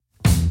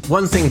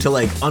One thing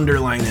to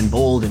underline and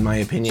bold, in my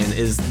opinion,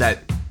 is that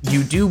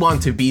you do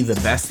want to be the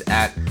best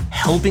at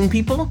helping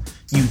people.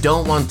 You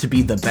don't want to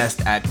be the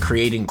best at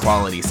creating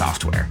quality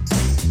software.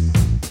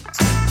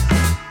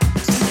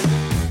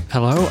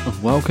 Hello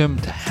and welcome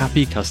to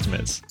Happy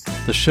Customers,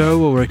 the show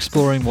where we're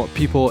exploring what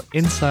people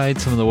inside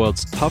some of the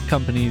world's top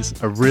companies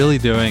are really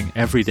doing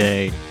every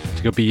day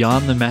to go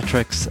beyond the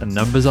metrics and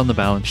numbers on the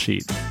balance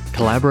sheet,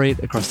 collaborate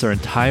across their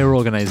entire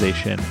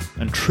organization,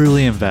 and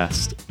truly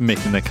invest in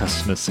making their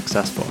customers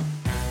successful.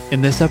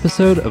 In this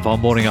episode of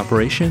Onboarding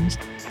Operations,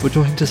 we're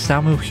talking to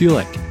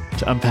Hulick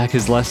to unpack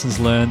his lessons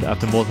learned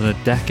after more than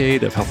a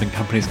decade of helping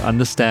companies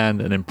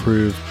understand and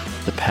improve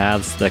the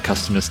paths their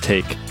customers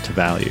take to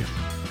value.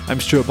 I'm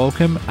Stuart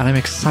Bolcom, and I'm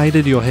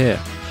excited you're here.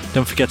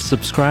 Don't forget to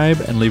subscribe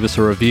and leave us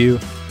a review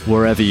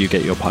wherever you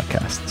get your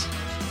podcasts.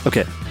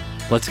 Okay,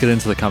 let's get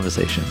into the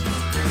conversation.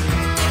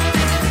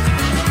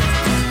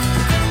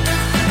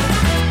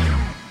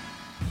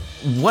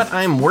 What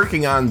I'm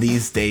working on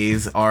these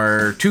days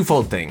are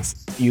twofold things.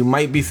 You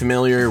might be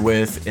familiar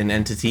with an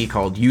entity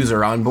called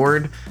User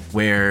Onboard,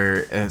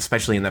 where,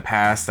 especially in the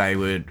past, I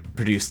would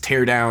produce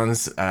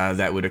teardowns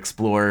that would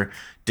explore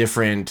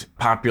different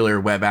popular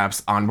web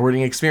apps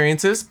onboarding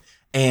experiences.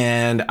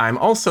 And I'm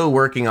also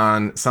working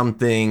on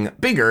something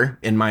bigger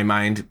in my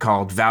mind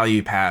called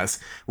Value Paths,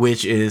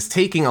 which is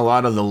taking a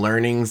lot of the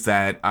learnings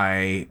that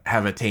I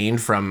have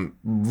attained from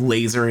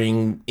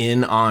lasering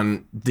in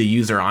on the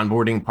user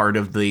onboarding part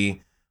of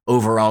the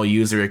overall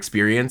user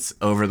experience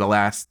over the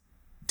last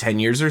 10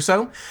 years or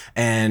so,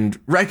 and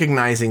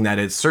recognizing that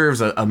it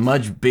serves a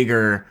much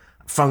bigger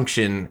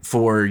function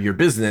for your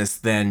business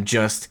than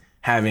just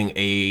having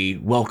a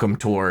welcome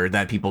tour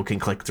that people can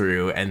click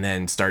through and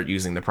then start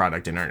using the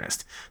product in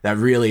earnest. That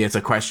really it's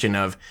a question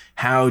of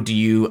how do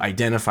you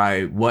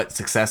identify what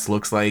success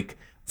looks like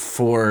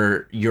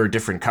for your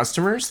different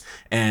customers,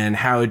 and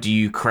how do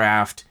you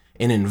craft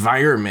an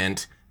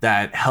environment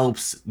that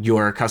helps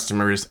your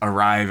customers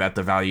arrive at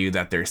the value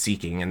that they're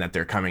seeking and that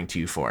they're coming to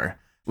you for,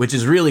 which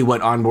is really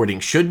what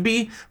onboarding should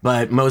be.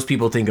 But most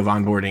people think of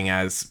onboarding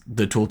as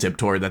the tooltip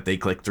tour that they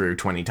click through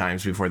 20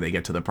 times before they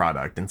get to the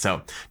product. And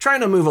so trying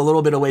to move a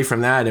little bit away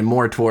from that and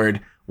more toward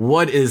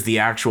what is the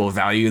actual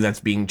value that's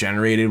being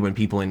generated when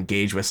people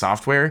engage with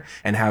software,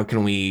 and how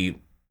can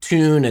we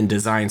tune and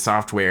design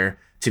software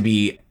to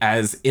be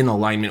as in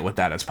alignment with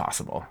that as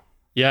possible.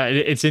 Yeah,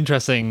 it's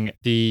interesting,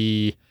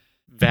 the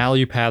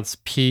value paths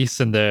piece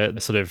and the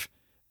sort of,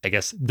 I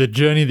guess, the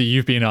journey that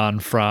you've been on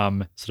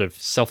from sort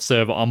of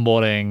self-serve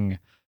onboarding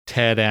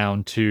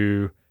teardown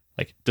to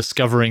like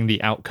discovering the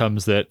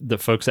outcomes that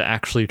folks are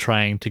actually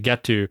trying to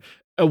get to.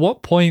 At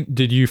what point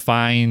did you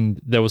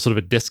find there was sort of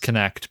a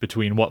disconnect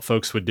between what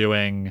folks were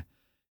doing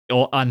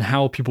or on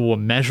how people were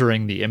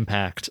measuring the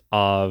impact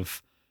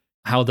of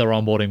how their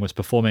onboarding was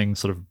performing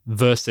sort of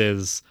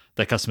versus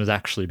their customers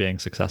actually being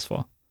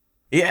successful?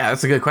 Yeah,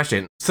 that's a good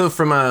question. So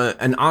from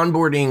an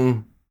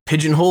onboarding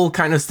pigeonhole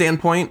kind of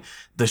standpoint,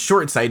 the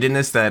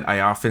short-sightedness that I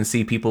often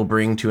see people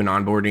bring to an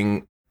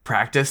onboarding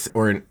practice,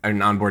 or an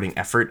onboarding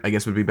effort, I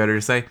guess would be better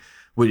to say,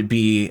 would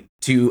be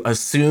to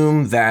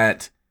assume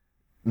that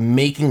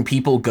making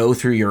people go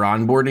through your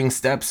onboarding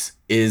steps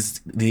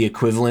is the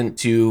equivalent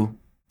to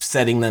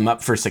setting them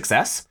up for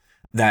success.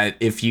 That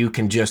if you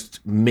can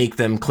just make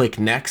them click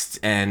next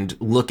and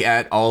look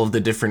at all of the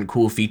different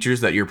cool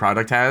features that your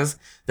product has,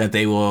 that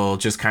they will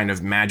just kind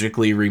of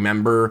magically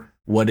remember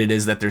what it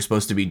is that they're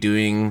supposed to be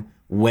doing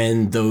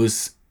when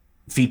those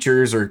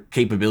features or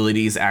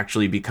capabilities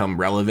actually become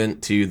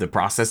relevant to the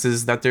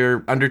processes that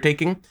they're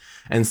undertaking.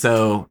 And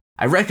so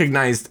I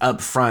recognized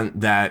up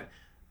front that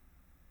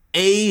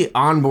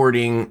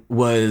onboarding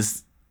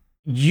was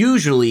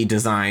usually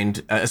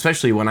designed,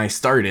 especially when I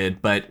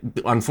started, but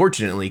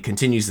unfortunately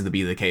continues to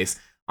be the case.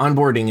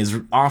 Onboarding is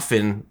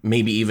often,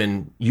 maybe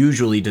even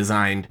usually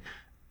designed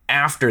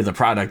after the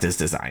product is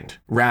designed,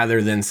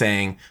 rather than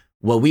saying,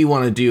 what we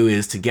want to do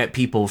is to get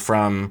people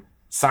from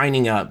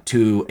signing up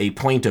to a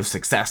point of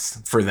success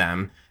for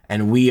them,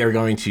 and we are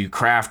going to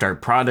craft our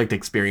product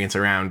experience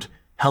around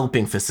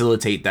helping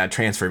facilitate that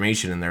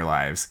transformation in their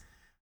lives.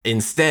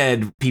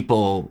 Instead,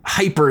 people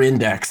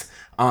hyper-index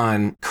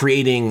on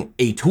creating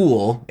a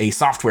tool, a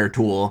software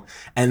tool,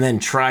 and then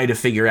try to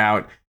figure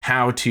out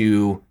how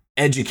to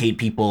educate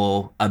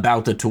people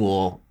about the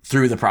tool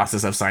through the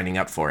process of signing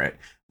up for it,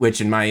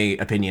 which in my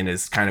opinion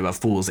is kind of a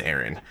fool's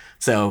errand.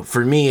 So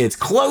for me, it's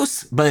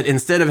close, but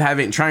instead of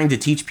trying to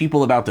teach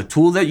people about the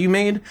tool that you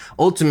made,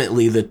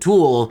 ultimately the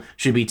tool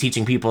should be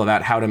teaching people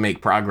about how to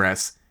make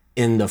progress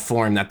in the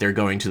form that they're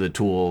going to the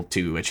tool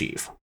to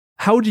achieve.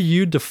 How do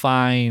you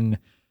define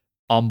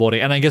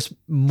onboarding? And I guess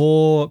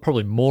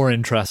probably more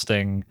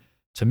interesting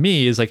to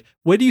me is like,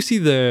 where do you see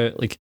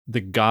the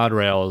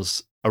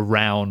guardrails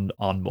around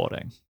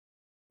onboarding?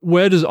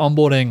 Where does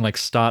onboarding like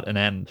start and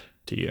end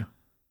to you?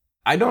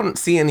 I don't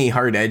see any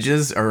hard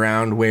edges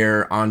around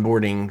where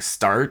onboarding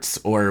starts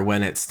or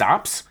when it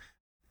stops.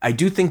 I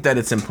do think that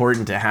it's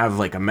important to have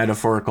like a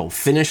metaphorical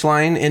finish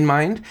line in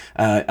mind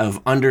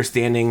of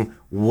understanding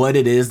what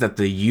it is that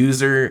the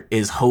user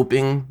is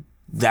hoping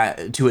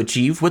that to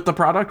achieve with the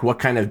product, what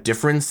kind of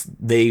difference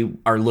they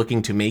are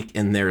looking to make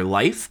in their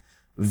life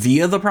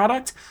via the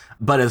product.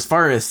 But as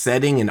far as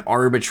setting an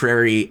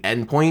arbitrary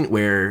endpoint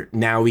where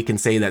now we can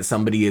say that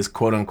somebody is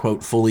quote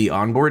unquote fully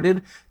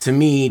onboarded, to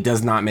me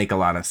does not make a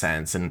lot of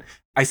sense. And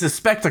I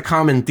suspect a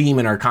common theme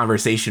in our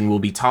conversation will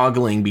be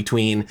toggling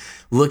between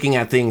looking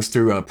at things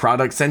through a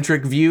product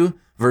centric view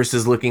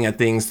versus looking at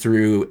things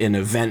through an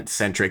event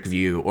centric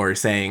view, or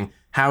saying,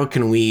 how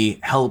can we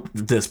help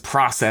this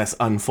process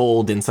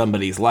unfold in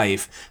somebody's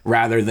life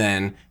rather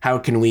than how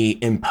can we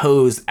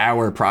impose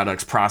our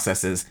products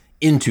processes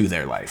into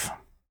their life?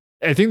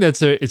 I think it's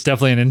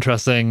definitely an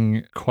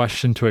interesting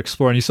question to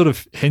explore. And you sort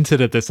of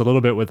hinted at this a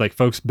little bit with like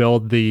folks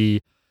build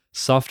the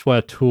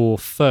software tool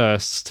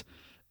first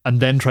and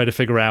then try to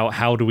figure out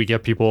how do we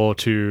get people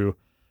to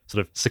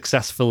sort of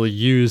successfully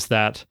use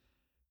that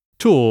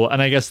tool.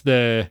 And I guess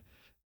the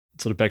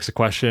sort of begs the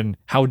question,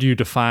 how do you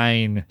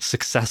define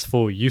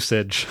successful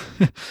usage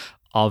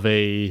of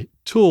a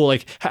tool?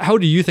 Like, how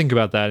do you think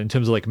about that in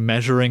terms of like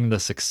measuring the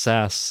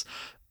success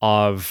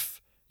of,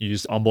 you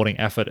used onboarding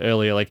effort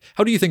earlier, like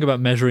how do you think about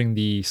measuring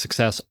the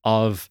success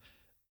of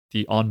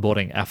the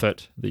onboarding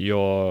effort that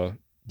you're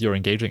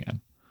engaging in?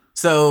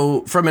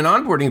 So from an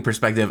onboarding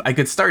perspective, I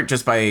could start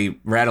just by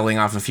rattling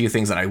off a few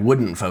things that I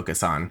wouldn't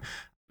focus on.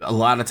 A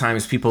lot of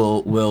times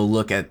people will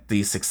look at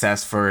the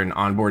success for an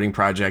onboarding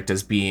project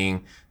as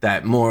being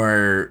that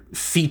more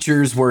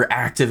features were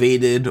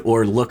activated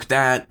or looked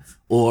at,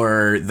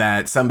 or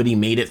that somebody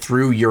made it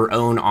through your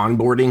own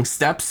onboarding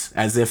steps,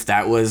 as if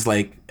that was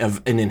like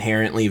an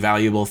inherently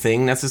valuable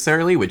thing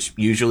necessarily, which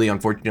usually,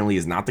 unfortunately,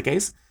 is not the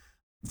case.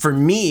 For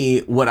me,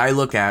 what I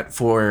look at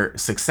for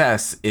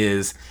success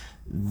is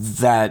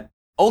that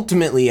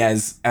ultimately,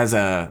 as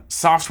a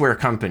software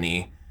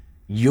company,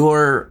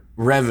 your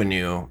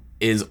revenue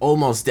is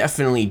almost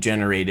definitely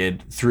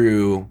generated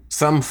through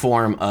some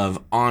form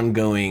of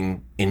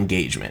ongoing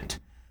engagement,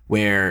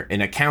 where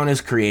an account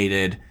is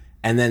created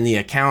and then the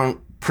account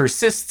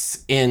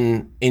persists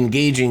in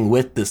engaging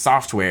with the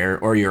software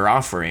or your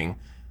offering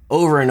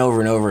over and over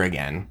and over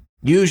again.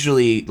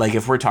 Usually, like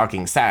if we're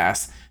talking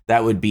SaaS,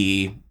 that would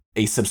be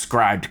a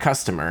subscribed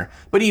customer.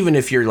 But even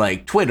if you're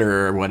like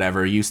Twitter or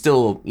whatever, you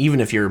still,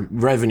 even if your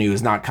revenue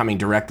is not coming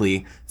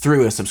directly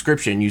through a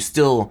subscription, you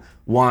still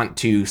want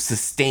to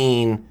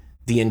sustain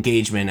the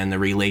engagement and the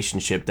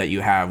relationship that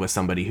you have with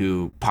somebody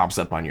who pops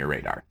up on your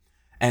radar.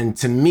 And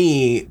to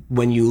me,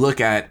 when you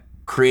look at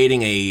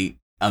creating a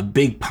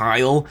big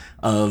pile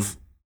of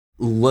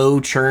low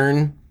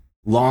churn,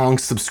 long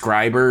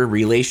subscriber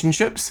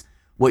relationships,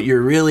 what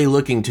you're really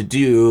looking to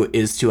do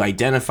is to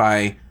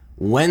identify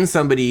when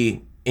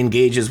somebody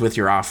engages with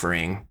your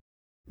offering,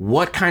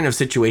 what kind of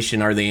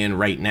situation are they in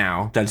right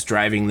now that's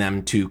driving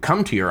them to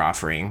come to your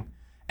offering,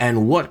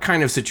 and what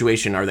kind of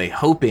situation are they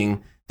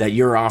hoping that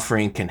your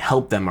offering can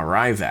help them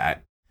arrive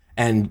at,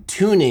 and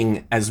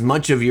tuning as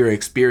much of your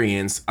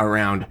experience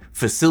around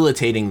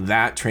facilitating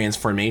that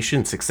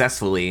transformation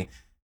successfully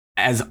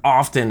as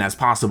often as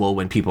possible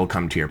when people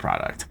come to your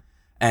product.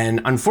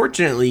 And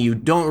unfortunately, you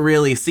don't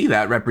really see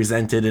that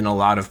represented in a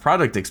lot of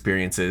product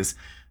experiences.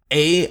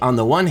 On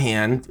the one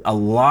hand, a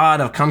lot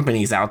of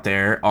companies out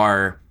there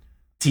are,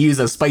 to use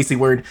a spicy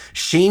word,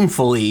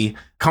 shamefully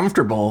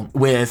comfortable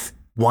with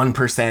 1%,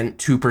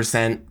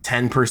 2%,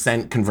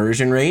 10%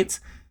 conversion rates.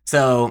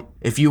 So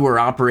if you were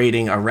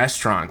operating a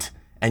restaurant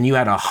and you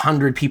had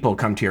 100 people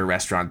come to your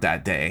restaurant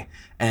that day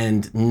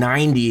and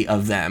 90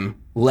 of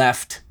them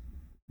left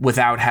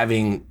without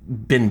having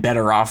been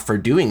better off for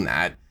doing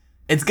that,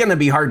 it's going to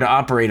be hard to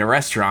operate a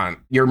restaurant.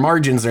 Your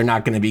margins are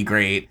not going to be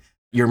great.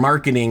 Your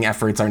marketing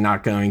efforts are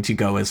not going to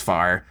go as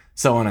far,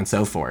 so on and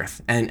so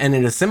forth. And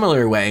in a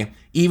similar way,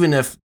 even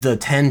if the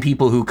 10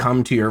 people who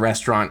come to your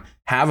restaurant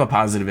have a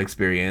positive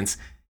experience,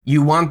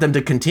 you want them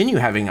to continue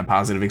having a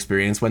positive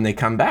experience when they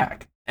come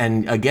back.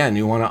 And again,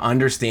 you want to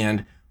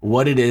understand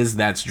what it is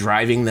that's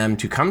driving them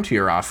to come to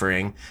your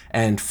offering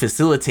and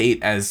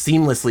facilitate as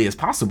seamlessly as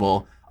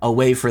possible a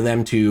way for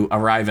them to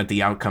arrive at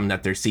the outcome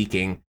that they're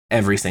seeking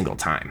every single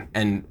time.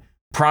 And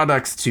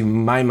products, to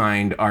my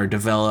mind, are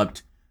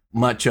developed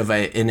much of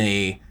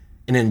an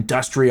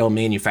industrial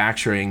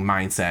manufacturing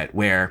mindset,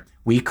 where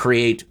we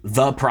create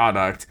the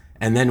product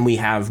and then we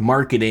have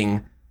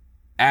marketing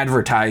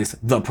advertise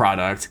the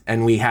product,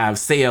 and we have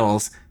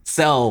sales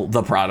sell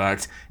the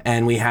product,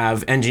 and we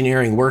have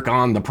engineering work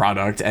on the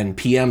product, and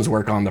PMs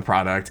work on the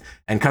product,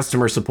 and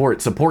customer support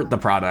the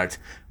product,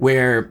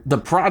 where the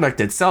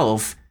product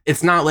itself,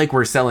 it's not like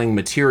we're selling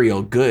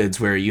material goods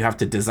where you have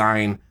to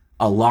design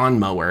a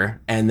lawnmower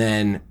and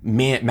then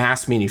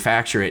mass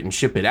manufacture it and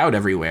ship it out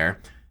everywhere.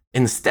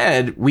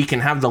 Instead, we can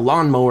have the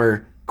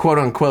lawnmower, quote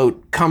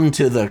unquote, come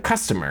to the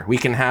customer. We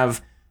can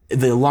have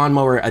the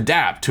lawnmower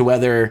adapt to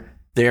whether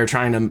they're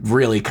trying to,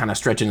 really kind of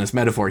stretching this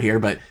metaphor here,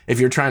 but if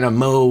you're trying to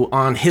mow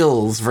on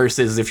hills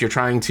versus if you're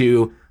trying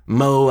to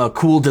mow a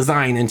cool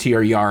design into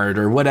your yard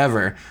or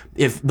whatever,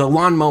 if the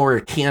lawnmower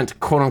can't,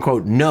 quote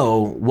unquote,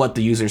 know what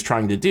the user's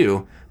trying to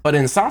do. But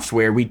in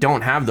software, we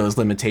don't have those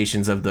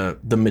limitations of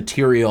the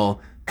material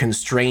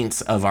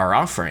constraints of our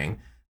offering.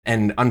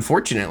 And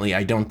unfortunately,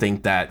 I don't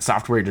think that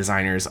software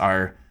designers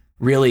are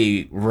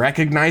really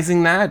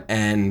recognizing that.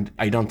 And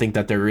I don't think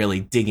that they're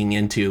really digging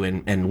into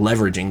and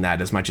leveraging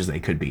that as much as they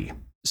could be.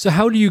 So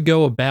how do you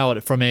go about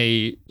it from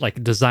a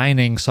like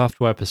designing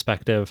software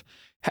perspective?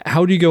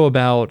 How do you go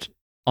about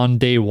on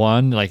day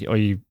one, like, or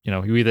you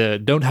either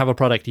don't have a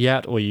product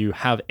yet or you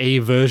have a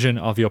version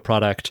of your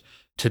product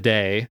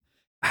today.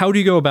 How do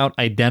you go about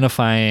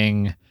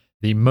identifying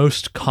the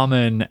most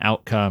common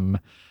outcome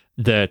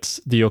that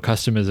your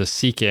customers are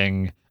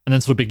seeking and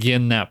then sort of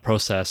begin that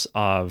process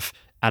of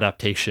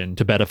adaptation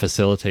to better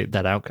facilitate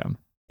that outcome?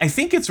 I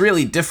think it's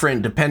really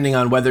different depending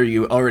on whether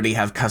you already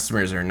have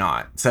customers or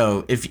not.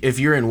 So if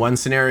you're in one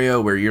scenario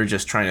where you're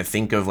just trying to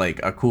think of like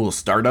a cool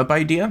startup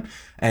idea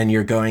and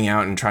you're going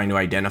out and trying to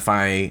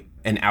identify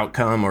an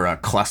outcome or a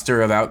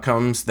cluster of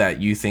outcomes that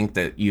you think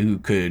that you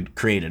could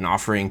create an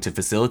offering to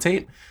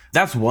facilitate,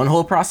 that's one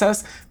whole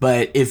process.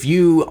 But if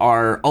you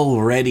are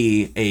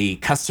already a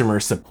customer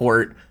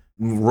support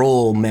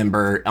role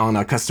member on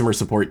a customer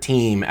support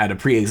team at a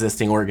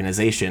pre-existing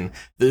organization,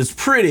 it's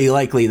pretty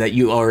likely that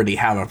you already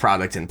have a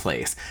product in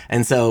place.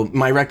 And so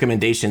my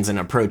recommendations and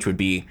approach would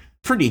be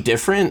pretty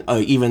different,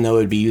 even though it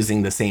would be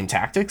using the same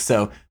tactics.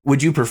 So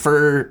would you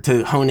prefer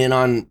to hone in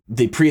on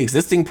the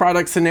pre-existing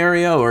product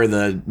scenario or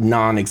the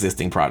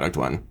non-existing product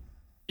one?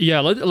 Yeah,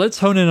 let's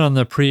hone in on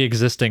the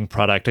pre-existing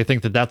product. I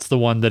think that that's the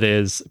one that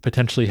is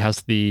potentially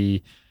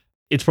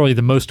it's probably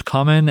the most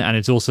common, and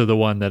it's also the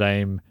one that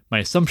my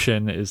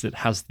assumption is it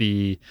has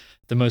the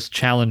most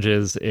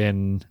challenges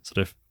in sort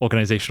of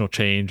organizational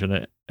change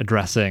and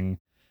addressing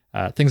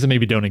things that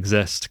maybe don't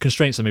exist,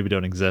 constraints that maybe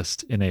don't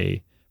exist in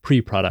a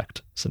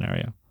pre-product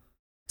scenario.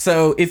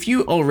 So if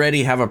you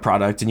already have a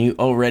product and you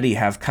already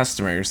have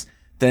customers,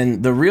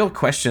 then the real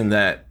question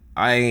that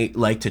I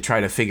like to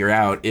try to figure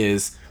out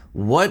is,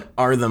 what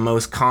are the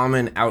most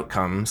common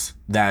outcomes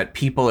that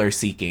people are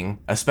seeking,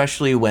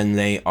 especially when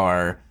they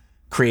are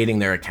creating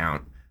their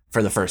account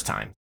for the first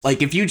time?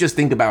 Like, if you just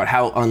think about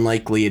how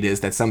unlikely it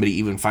is that somebody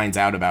even finds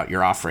out about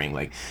your offering,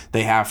 like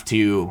they have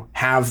to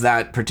have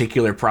that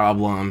particular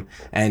problem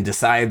and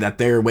decide that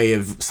their way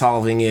of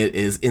solving it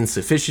is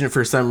insufficient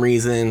for some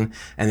reason.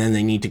 And then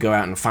they need to go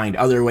out and find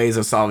other ways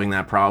of solving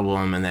that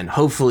problem. And then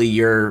hopefully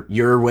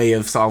your way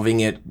of solving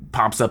it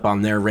pops up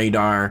on their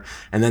radar.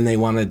 And then they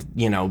want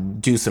to,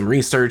 do some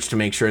research to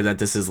make sure that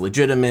this is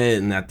legitimate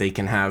and that they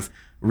can have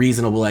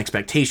reasonable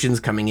expectations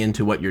coming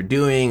into what you're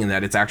doing and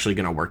that it's actually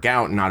going to work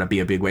out and not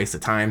be a big waste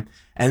of time.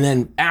 And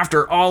then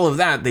after all of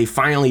that, they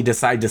finally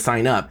decide to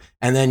sign up.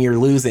 And then you're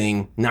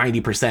losing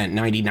 90%,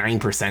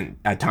 99%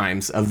 at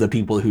times of the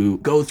people who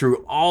go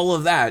through all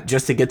of that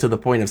just to get to the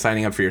point of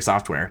signing up for your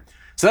software.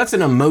 So that's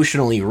an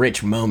emotionally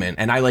rich moment.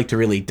 And I like to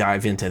really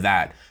dive into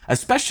that,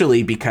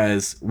 especially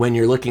because when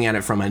you're looking at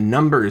it from a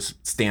numbers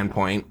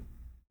standpoint,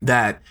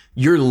 that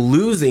you're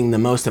losing the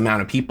most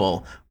amount of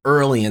people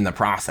early in the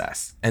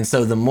process. And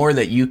so the more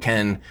that you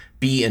can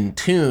be in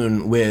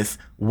tune with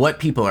what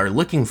people are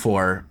looking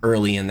for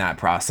early in that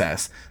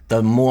process,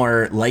 the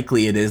more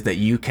likely it is that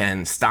you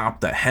can stop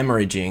the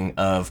hemorrhaging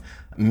of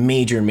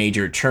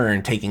major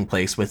churn taking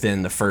place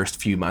within the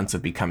first few months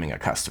of becoming a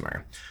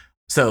customer.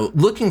 So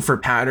looking for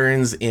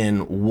patterns in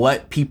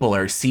what people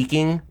are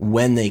seeking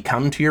when they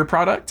come to your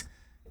product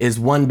is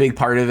one big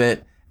part of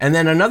it. And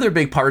then another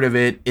big part of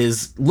it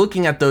is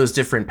looking at those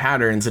different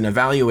patterns and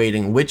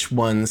evaluating which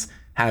ones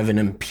have an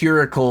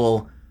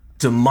empirical,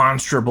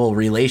 demonstrable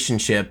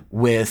relationship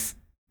with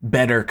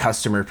better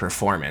customer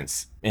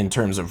performance in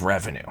terms of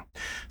revenue.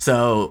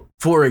 So,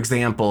 for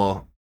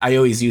example, I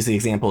always use the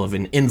example of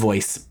an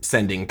invoice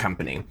sending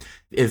company.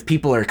 If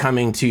people are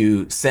coming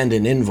to send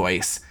an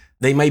invoice,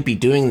 they might be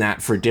doing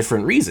that for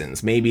different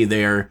reasons. Maybe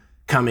they're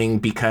coming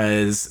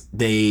because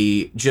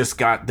they just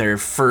got their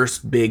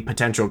first big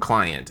potential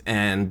client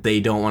and they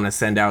don't want to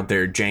send out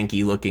their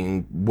janky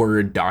looking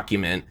Word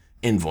document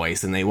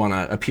invoice and they want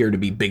to appear to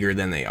be bigger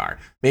than they are.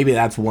 Maybe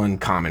that's one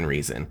common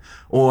reason.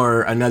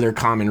 Or another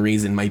common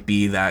reason might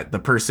be that the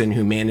person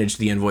who managed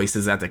the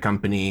invoices at the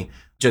company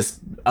just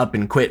up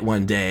and quit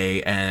one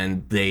day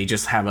and they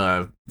just have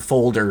a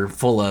folder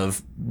full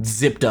of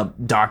zipped up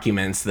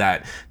documents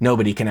that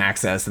nobody can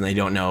access and they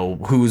don't know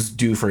who's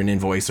due for an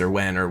invoice or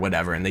when or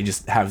whatever. And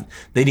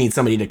they need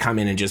somebody to come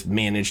in and just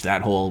manage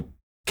that whole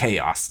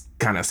chaos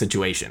kind of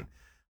situation.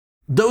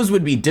 Those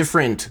would be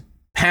different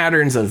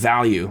patterns of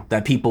value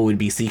that people would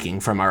be seeking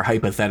from our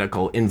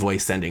hypothetical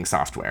invoice sending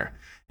software.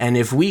 And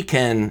if we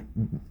can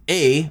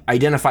A,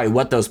 identify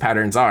what those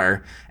patterns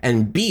are,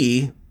 and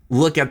B,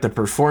 look at the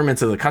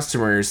performance of the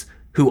customers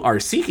who are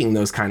seeking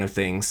those kind of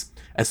things,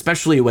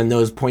 especially when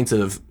those points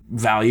of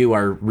value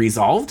are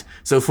resolved.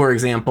 So for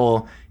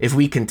example, if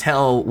we can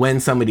tell when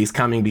somebody's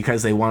coming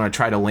because they want to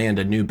try to land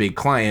a new big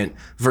client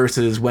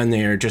versus when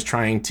they're just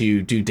trying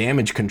to do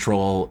damage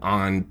control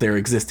on their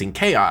existing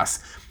chaos,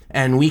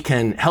 and we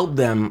can help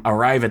them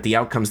arrive at the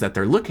outcomes that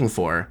they're looking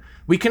for,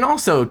 we can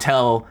also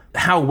tell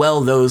how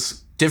well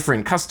those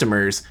different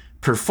customers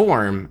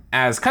perform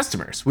as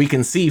customers. We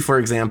can see, for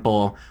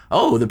example,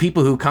 oh, the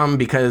people who come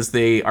because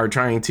they are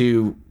trying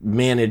to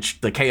manage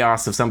the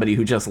chaos of somebody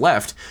who just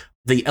left,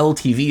 the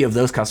LTV of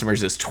those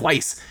customers is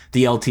twice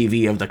the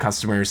LTV of the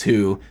customers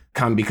who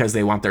come because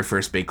they want their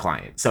first big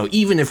client. So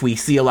even if we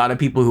see a lot of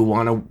people who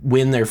want to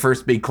win their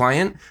first big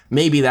client,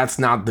 maybe that's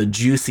not the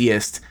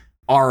juiciest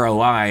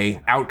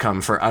ROI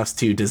outcome for us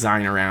to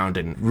design around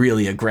and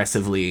really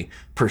aggressively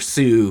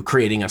pursue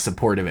creating a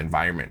supportive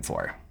environment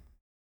for.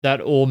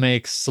 That all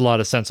makes a lot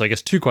of sense. So I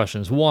guess two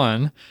questions.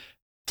 One,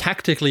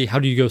 tactically, how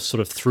do you go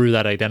sort of through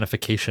that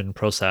identification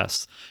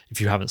process if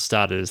you haven't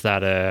started? Is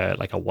that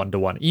like a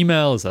one-to-one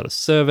email? Is that a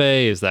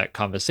survey? Is that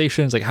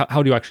conversations? Like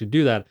how do you actually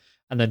do that?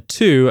 And then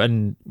two,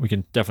 and we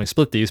can definitely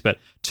split these, but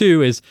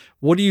two is,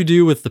 what do you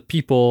do with the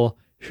people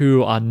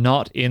who are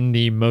not in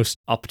the most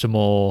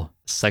optimal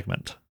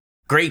segment?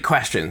 Great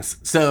questions.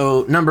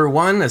 So number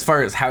one, as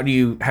far as how do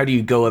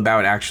you go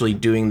about actually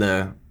doing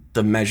the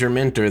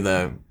measurement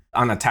or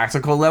on a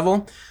tactical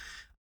level,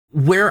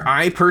 where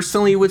I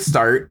personally would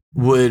start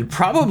would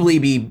probably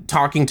be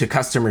talking to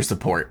customer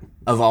support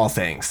of all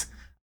things.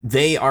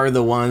 They are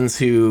the ones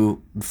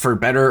who, for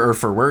better or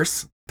for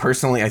worse,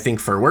 personally, I think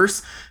for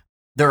worse,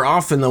 they're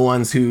often the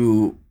ones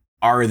who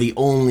are the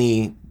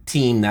only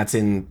team that's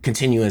in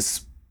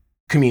continuous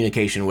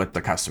communication with the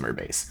customer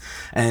base.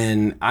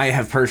 And I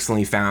have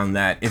personally found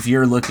that if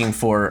you're looking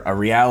for a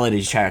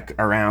reality check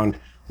around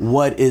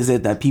what is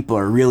it that people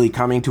are really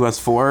coming to us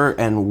for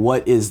and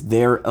what is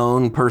their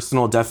own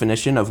personal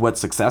definition of what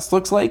success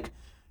looks like,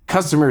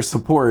 customer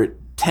support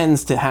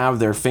tends to have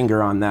their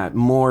finger on that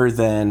more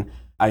than,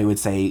 I would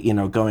say,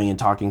 going and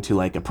talking to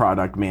like a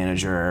product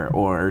manager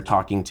or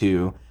talking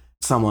to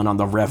someone on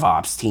the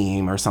RevOps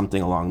team or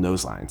something along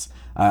those lines.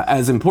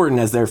 As important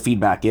as their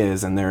feedback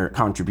is and their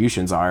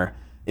contributions are,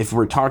 if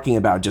we're talking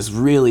about just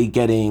really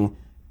getting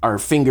our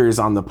fingers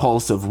on the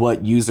pulse of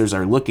what users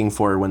are looking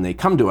for when they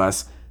come to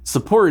us,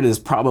 support is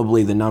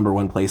probably the number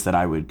one place that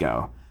I would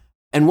go.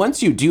 And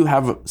once you do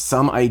have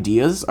some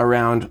ideas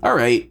around, all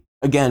right,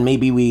 again,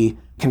 maybe we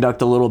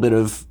conduct a little bit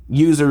of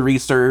user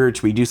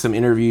research, we do some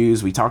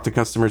interviews, we talk to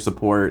customer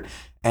support,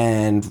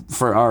 and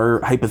for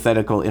our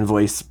hypothetical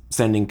invoice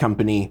sending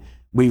company,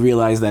 we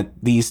realize that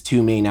these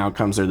two main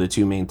outcomes are the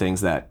two main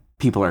things that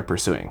people are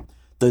pursuing.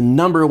 The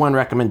number one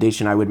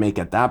recommendation I would make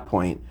at that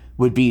point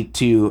would be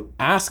to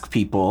ask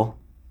people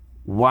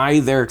why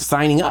they're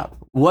signing up.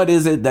 What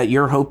is it that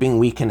you're hoping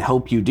we can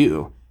help you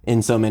do,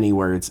 in so many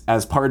words,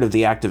 as part of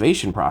the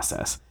activation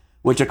process,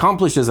 which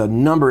accomplishes a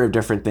number of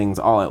different things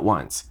all at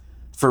once.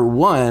 For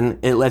one,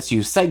 it lets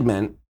you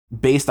segment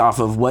based off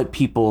of what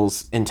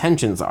people's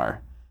intentions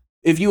are.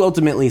 If you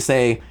ultimately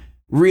say,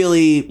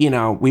 really,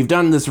 we've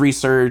done this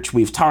research,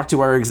 we've talked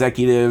to our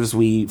executives,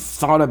 we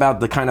thought about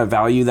the kind of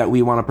value that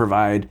we want to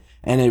provide,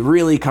 and it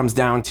really comes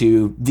down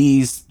to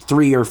these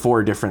 3 or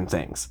 4 different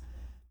things,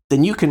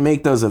 then you can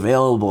make those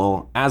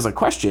available as a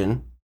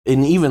question,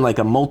 and even like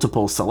a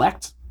multiple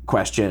select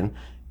question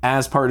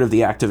as part of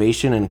the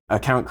activation and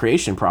account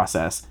creation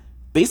process,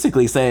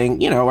 basically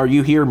saying, are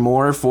you here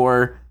more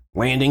for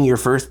landing your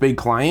first big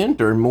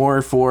client or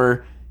more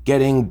for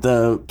getting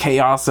the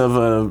chaos of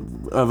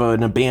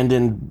an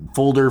abandoned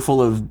folder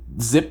full of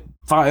zip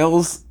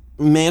files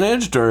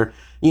managed, or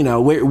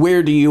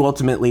where do you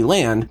ultimately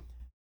land?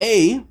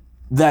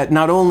 That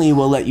not only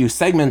will let you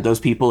segment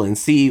those people and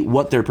see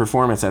what their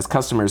performance as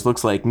customers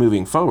looks like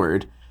moving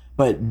forward,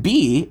 but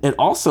B, it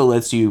also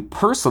lets you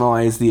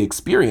personalize the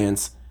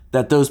experience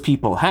that those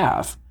people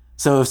have.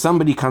 So if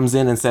somebody comes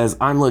in and says,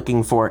 I'm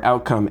looking for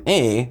outcome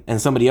A, and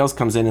somebody else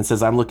comes in and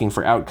says, I'm looking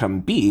for outcome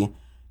B,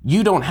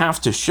 you don't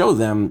have to show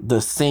them the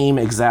same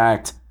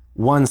exact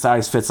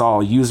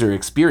one-size-fits-all user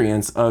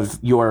experience of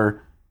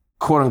your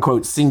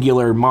quote-unquote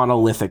singular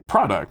monolithic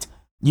product.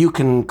 You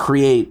can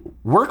create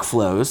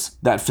workflows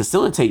that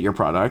facilitate your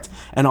product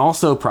and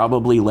also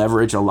probably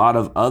leverage a lot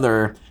of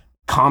other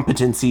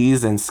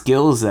competencies and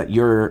skills that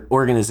your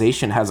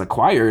organization has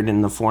acquired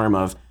in the form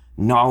of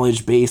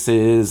knowledge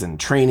bases and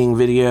training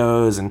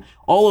videos and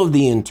all of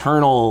the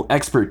internal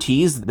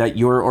expertise that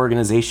your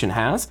organization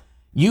has.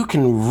 You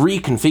can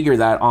reconfigure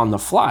that on the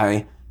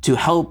fly to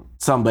help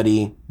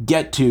somebody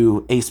get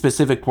to a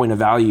specific point of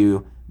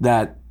value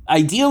that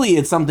ideally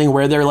it's something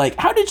where they're like,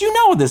 how did you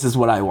know this is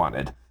what I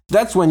wanted?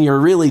 That's when you're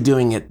really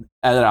doing it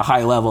at a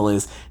high level,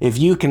 is if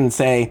you can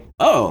say,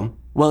 oh,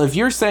 well, if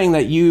you're saying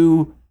that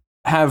you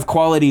have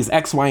qualities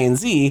X, Y, and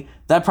Z,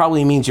 that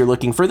probably means you're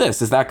looking for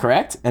this. Is that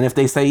correct? And if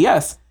they say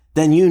yes,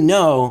 then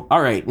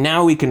all right,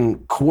 now we can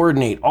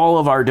coordinate all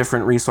of our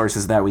different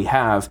resources that we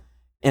have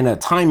in a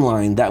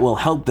timeline that will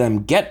help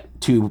them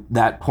get to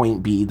that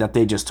point B that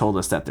they just told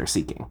us that they're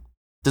seeking.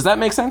 Does that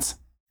make sense?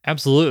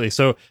 Absolutely.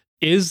 So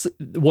is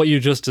what you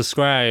just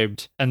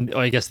described, and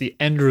I guess the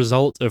end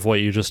result of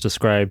what you just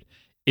described,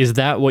 is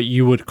that what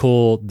you would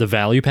call the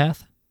value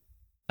path?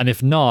 And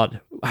if not,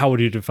 how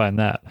would you define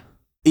that?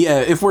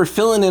 Yeah, if we're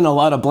filling in a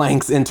lot of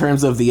blanks in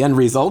terms of the end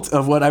result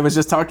of what I was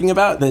just talking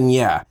about, then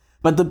yeah.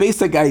 But the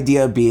basic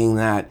idea being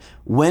that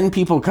when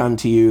people come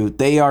to you,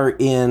 they are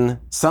in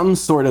some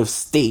sort of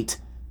state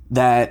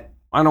that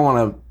I don't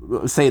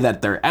want to say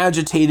that they're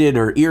agitated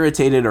or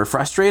irritated or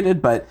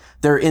frustrated, but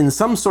they're in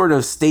some sort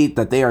of state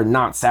that they are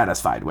not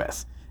satisfied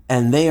with.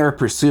 And they are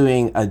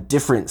pursuing a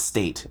different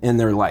state in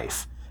their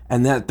life.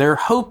 And that they're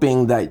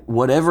hoping that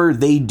whatever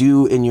they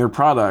do in your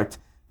product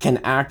can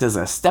act as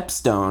a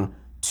stepstone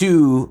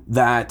to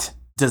that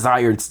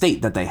desired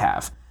state that they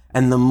have.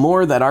 And the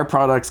more that our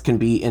products can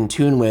be in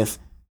tune with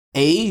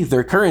A,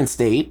 their current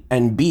state,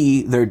 and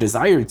B, their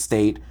desired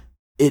state,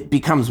 it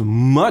becomes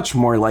much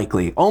more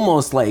likely, it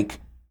almost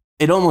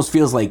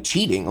feels like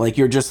cheating. Like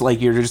you're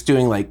just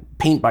doing like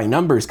paint by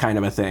numbers kind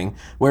of a thing,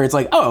 where it's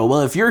like, oh,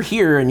 well, if you're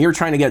here and you're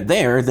trying to get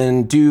there,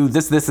 then do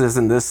this,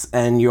 and this,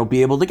 and you'll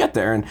be able to get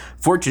there. And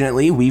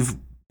fortunately, we've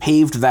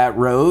paved that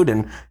road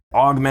and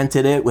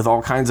augmented it with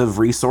all kinds of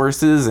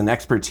resources and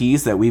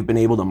expertise that we've been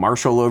able to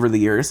marshal over the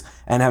years,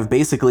 and have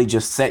basically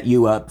just set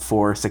you up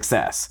for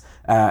success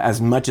as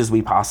much as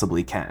we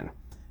possibly can.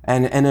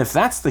 And if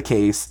that's the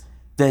case,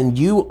 then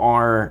you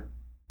are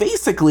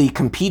basically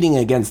competing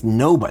against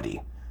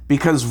nobody.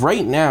 Because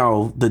right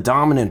now, the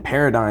dominant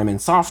paradigm in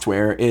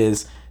software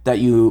is that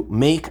you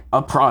make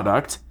a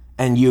product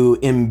and you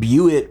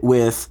imbue it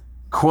with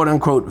quote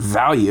unquote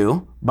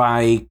value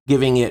by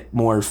giving it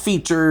more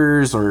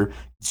features or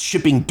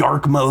shipping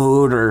dark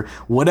mode or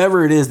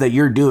whatever it is that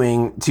you're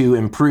doing to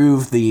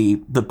improve the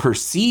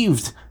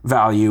perceived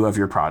value of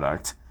your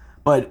product.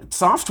 But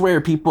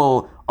software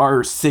people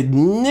are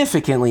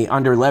significantly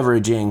under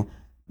leveraging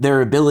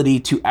their ability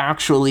to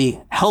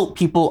actually help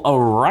people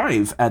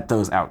arrive at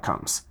those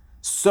outcomes.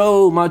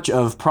 So much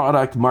of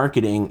product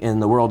marketing in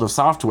the world of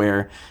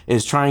software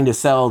is trying to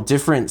sell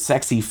different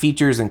sexy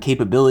features and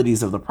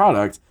capabilities of the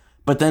product.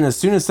 But then as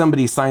soon as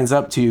somebody signs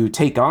up to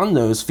take on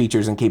those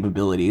features and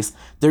capabilities,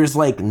 there's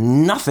like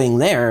nothing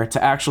there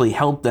to actually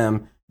help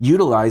them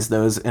utilize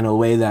those in a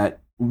way that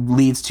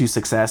leads to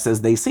success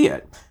as they see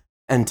it.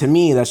 And to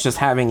me, that's just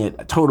having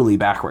it totally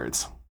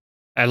backwards.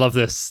 I love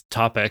this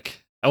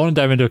topic. I want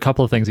to dive into a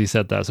couple of things you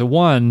said there. So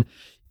one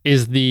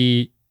is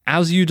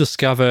as you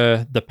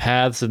discover the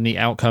paths and the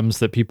outcomes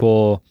that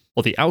people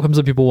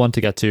want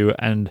to get to,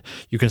 and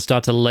you can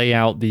start to lay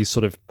out these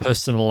sort of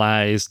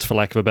personalized, for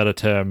lack of a better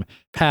term,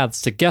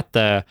 paths to get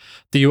there,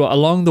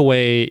 along the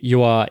way,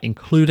 you are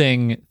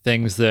including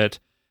things that,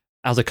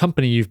 as a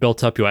company, you've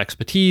built up your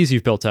expertise,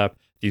 you've built up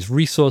these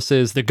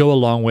resources that go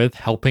along with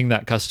helping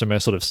that customer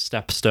sort of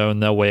stepstone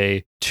their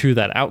way to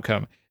that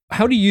outcome.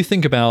 How do you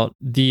think about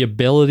the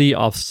ability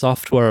of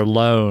software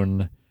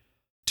alone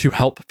to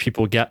help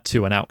people get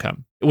to an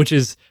outcome, which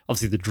is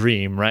obviously the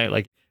dream, right?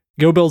 Like,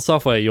 go build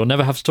software. You'll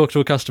never have to talk to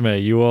a customer.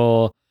 You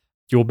will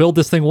build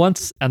this thing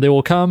once and they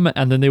will come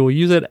and then they will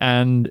use it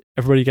and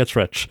everybody gets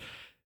rich.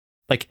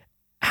 Like,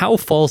 how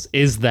false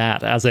is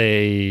that as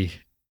a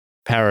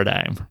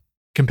paradigm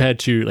compared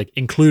to like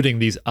including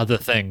these other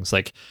things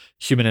like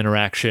human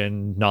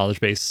interaction, knowledge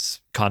base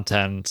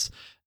content,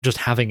 just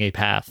having a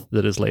path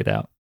that is laid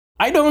out?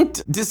 I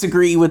don't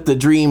disagree with the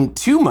dream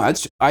too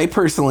much. I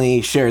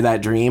personally share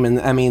that dream. And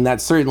I mean, that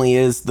certainly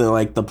is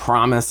the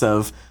promise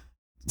of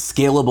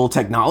scalable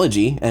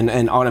technology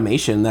and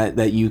automation,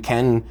 that you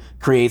can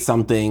create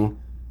something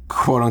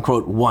quote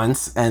unquote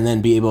once and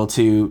then be able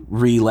to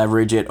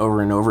re-leverage it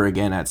over and over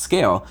again at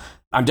scale.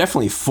 I'm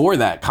definitely for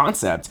that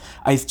concept.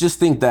 I just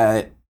think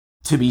that,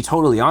 to be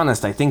totally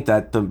honest, I think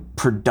that the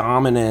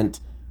predominant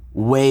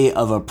way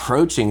of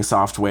approaching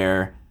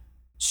software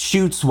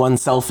shoots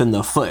oneself in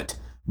the foot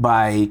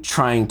by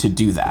trying to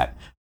do that.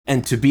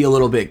 And to be a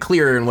little bit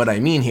clearer in what I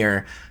mean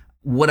here,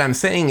 what I'm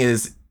saying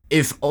is,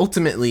 if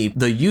ultimately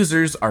the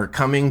users are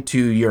coming to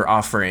your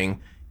offering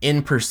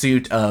in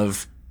pursuit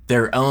of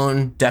their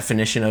own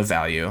definition of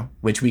value,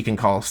 which we can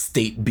call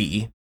state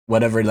B,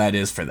 whatever that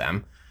is for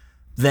them,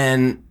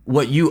 then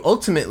what you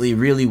ultimately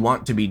really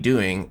want to be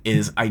doing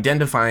is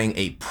identifying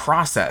a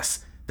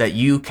process that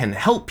you can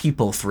help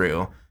people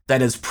through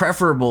that is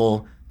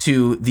preferable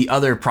to the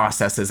other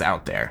processes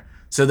out there.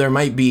 So there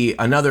might be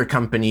another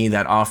company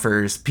that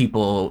offers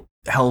people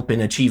help in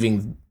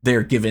achieving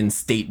their given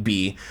state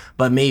B,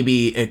 but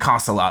maybe it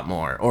costs a lot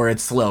more, or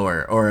it's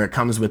slower, or it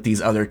comes with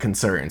these other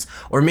concerns.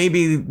 Or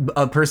maybe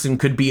a person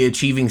could be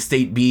achieving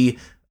state B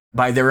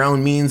by their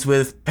own means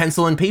with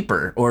pencil and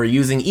paper, or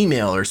using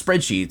email or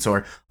spreadsheets,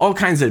 or all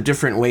kinds of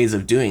different ways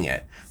of doing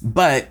it.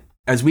 But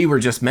as we were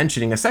just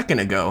mentioning a second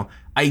ago,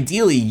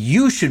 ideally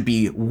you should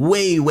be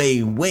way,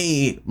 way,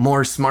 way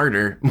more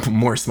smarter,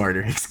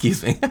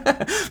 excuse me.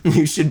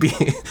 You should be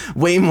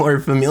way more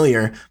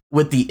familiar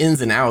with the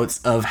ins and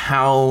outs of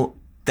how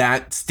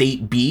that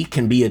state B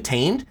can be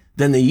attained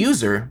than the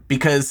user,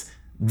 because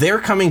they're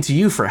coming to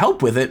you for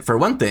help with it, for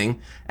one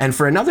thing. And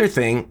for another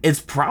thing, it's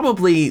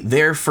probably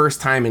their first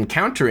time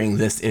encountering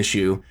this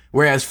issue.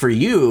 Whereas for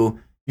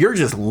you, you're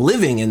just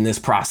living in this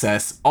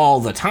process all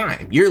the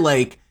time. You're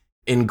like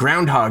in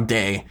Groundhog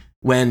Day,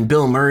 when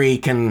Bill Murray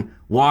can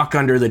walk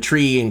under the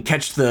tree and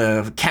catch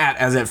the cat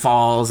as it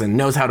falls and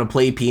knows how to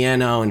play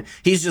piano. And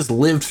he's just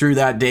lived through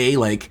that day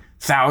like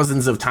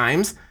thousands of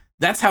times.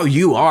 That's how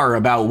you are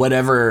about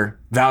whatever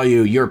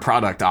value your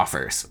product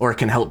offers or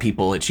can help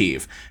people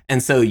achieve.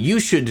 And so you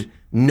should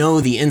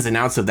know the ins and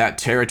outs of that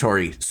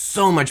territory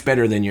so much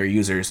better than your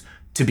users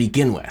to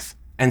begin with.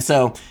 And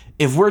so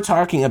if we're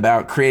talking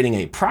about creating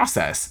a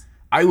process,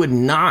 I would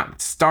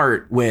not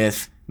start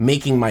with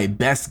making my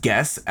best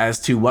guess as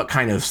to what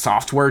kind of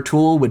software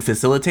tool would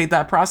facilitate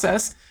that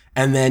process,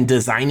 and then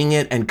designing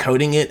it and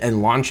coding it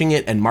and launching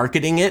it and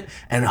marketing it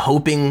and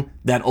hoping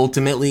that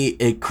ultimately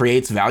it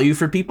creates value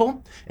for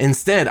people.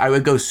 Instead, I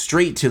would go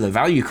straight to the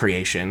value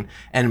creation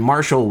and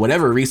marshal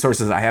whatever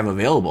resources I have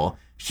available,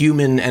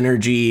 human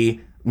energy,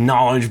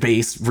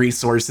 knowledge-based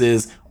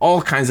resources,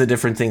 all kinds of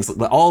different things,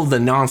 all of the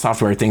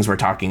non-software things we're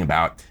talking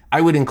about. I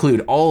would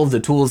include all of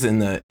the tools in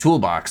the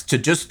toolbox to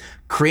just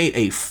create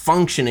a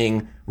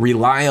functioning,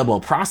 reliable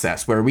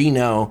process where we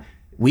know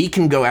we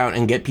can go out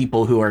and get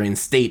people who are in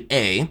state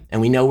A,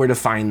 and we know where to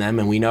find them,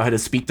 and we know how to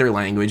speak their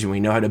language, and we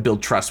know how to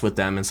build trust with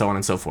them, and so on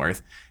and so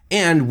forth.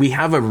 And we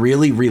have a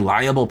really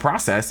reliable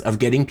process of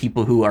getting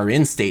people who are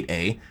in state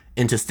A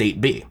into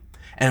state B.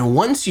 And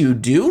once you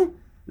do,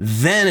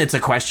 then it's a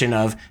question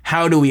of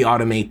how do we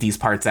automate these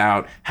parts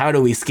out? How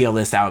do we scale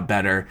this out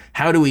better?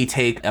 How do we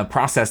take a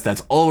process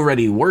that's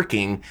already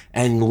working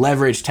and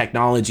leverage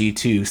technology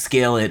to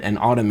scale it and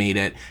automate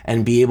it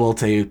and be able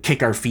to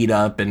kick our feet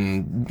up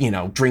and,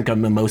 drink a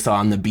mimosa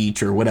on the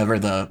beach or whatever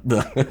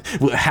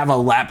have a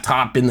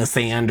laptop in the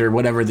sand or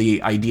whatever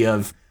the idea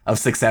of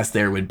success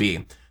there would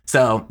be.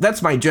 So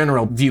that's my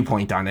general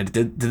viewpoint on it.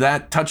 Did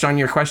that touch on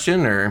your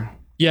question or?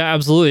 Yeah,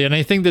 absolutely. And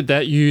I think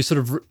that you sort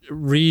of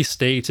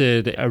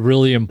restated a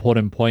really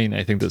important point,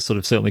 I think that's sort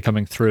of certainly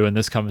coming through in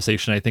this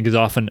conversation, I think is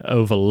often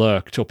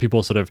overlooked, or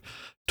people sort of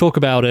talk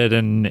about it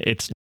and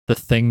it's the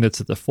thing that's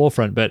at the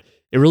forefront, but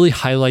it really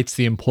highlights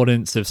the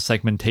importance of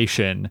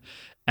segmentation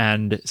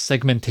and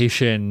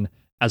segmentation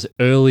as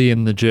early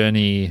in the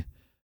journey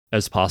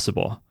as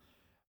possible,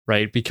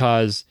 right?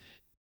 Because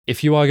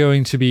if you are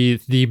going to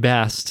be the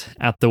best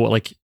at you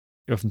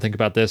often think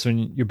about this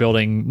when you're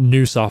building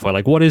new software,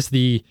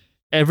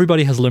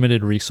 everybody has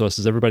limited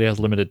resources. Everybody has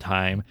limited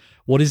time.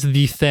 What is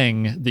the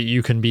thing that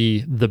you can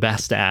be the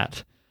best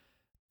at?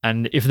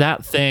 And if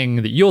that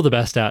thing that you're the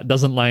best at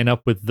doesn't line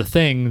up with the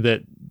thing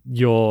that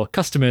your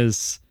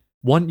customers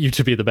want you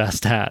to be the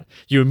best at,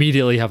 you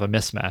immediately have a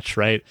mismatch,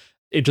 right?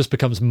 It just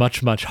becomes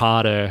much, much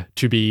harder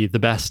to be the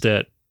best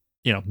at,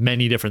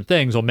 many different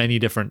things or many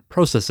different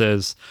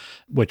processes,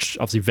 which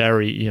obviously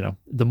vary,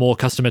 the more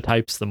customer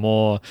types, the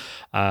more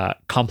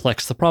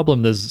complex the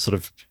problem, there's sort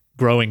of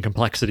growing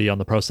complexity on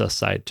the process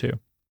side too.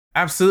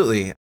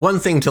 Absolutely. One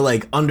thing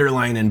to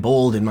underline and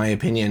bold, in my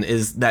opinion,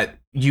 is that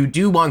you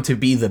do want to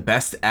be the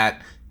best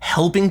at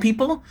helping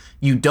people.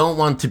 You don't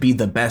want to be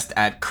the best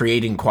at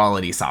creating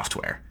quality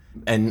software.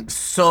 And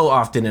so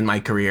often in my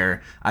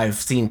career, I've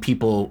seen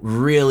people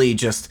really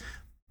just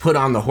put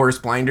on the horse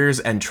blinders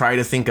and try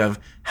to think of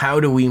how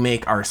do we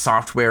make our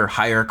software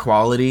higher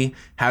quality?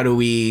 How do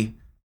we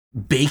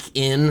bake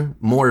in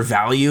more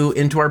value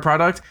into our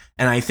product?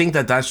 And I think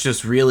that that's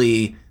just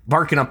really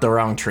barking up the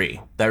wrong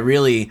tree. That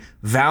really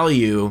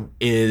value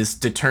is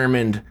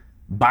determined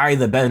by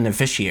the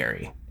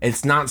beneficiary.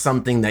 It's not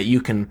something that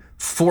you can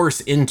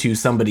force into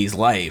somebody's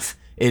life.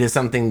 It is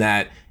something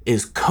that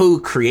is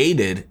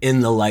co-created in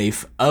the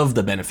life of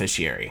the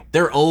beneficiary.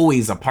 They're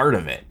always a part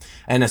of it.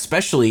 And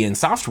especially in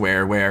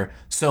software where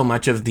so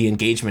much of the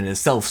engagement is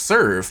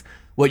self-serve,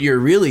 what you're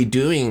really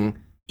doing,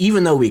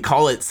 even though we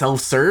call it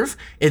self-serve,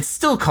 it's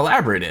still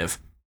collaborative.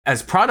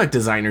 As product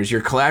designers,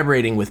 you're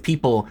collaborating with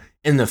people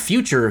in the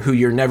future who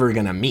you're never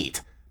going to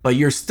meet, but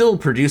you're still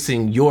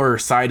producing your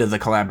side of the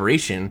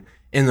collaboration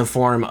in the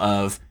form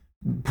of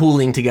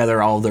pooling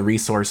together all the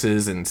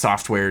resources and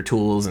software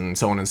tools and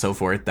so on and so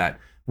forth that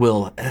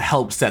will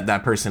help set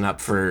that person up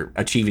for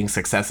achieving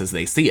success as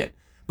they see it.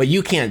 But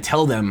you can't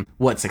tell them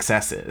what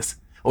success is.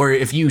 Or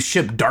if you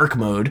ship dark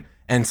mode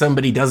and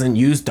somebody doesn't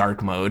use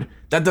dark mode,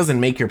 that doesn't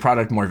make your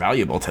product more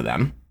valuable to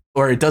them,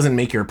 or it doesn't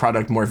make your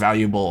product more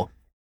valuable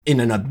in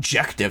an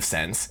objective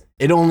sense.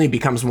 It only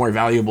becomes more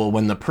valuable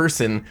when the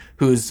person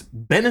who's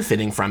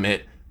benefiting from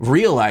it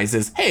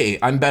realizes, hey,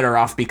 I'm better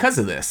off because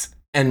of this.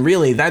 And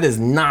really, that is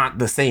not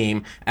the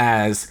same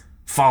as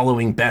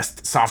following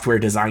best software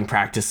design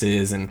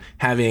practices and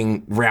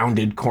having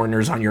rounded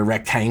corners on your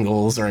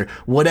rectangles or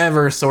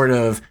whatever sort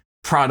of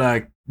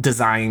product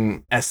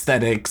design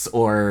aesthetics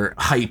or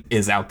hype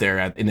is out there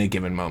in a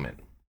given moment.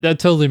 That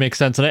totally makes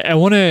sense. And I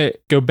want to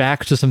go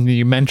back to something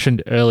you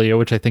mentioned earlier,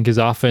 which I think is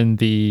often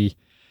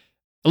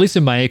at least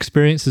in my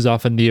experience, is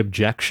often the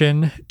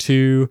objection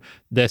to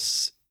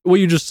this.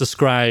 What you just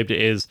described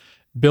is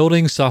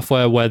building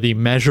software where the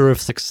measure of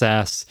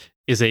success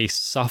is a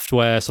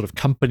software sort of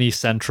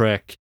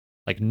company-centric,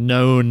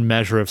 known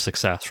measure of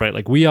success,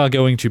 right? We are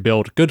going to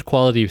build good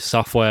quality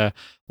software,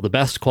 or the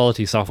best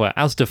quality software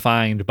as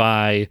defined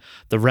by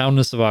the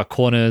roundness of our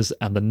corners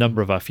and the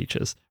number of our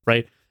features,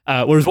 right?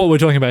 Whereas what we're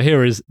talking about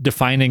here is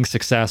defining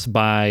success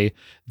by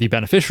the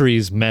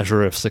beneficiary's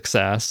measure of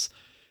success.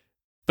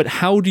 But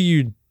how do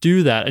you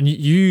do that? And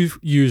you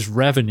used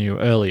revenue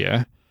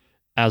earlier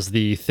as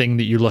the thing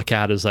that you look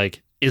at as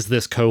is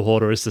this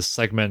cohort or is this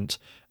segment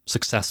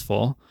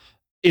successful?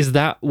 Is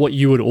that what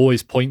you would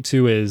always point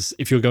to, is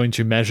if you're going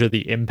to measure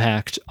the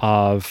impact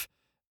of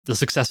the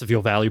success of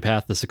your value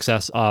path, the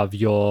success of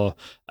your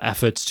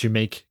efforts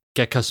to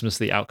get customers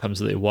the outcomes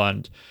that they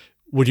want,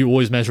 would you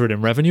always measure it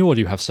in revenue, or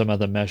do you have some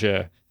other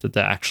measure that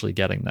they're actually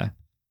getting there?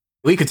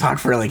 We could talk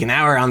for like an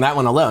hour on that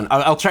one alone.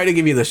 I'll try to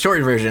give you the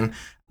short version.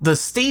 The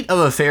state of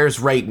affairs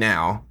right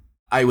now,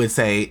 I would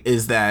say,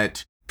 is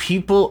that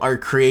people are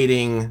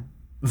creating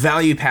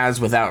value paths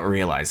without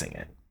realizing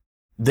it.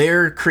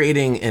 They're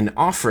creating an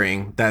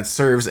offering that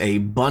serves a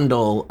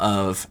bundle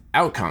of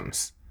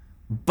outcomes,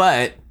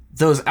 but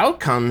those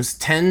outcomes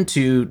tend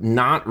to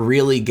not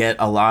really get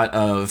a lot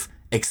of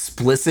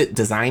explicit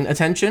design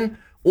attention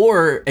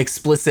or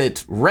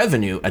explicit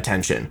revenue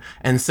attention.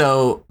 And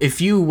so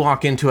if you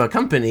walk into a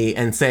company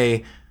and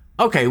say,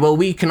 okay, well,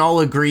 we can all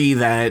agree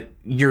that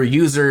your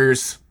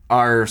users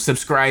are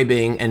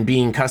subscribing and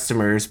being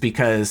customers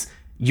because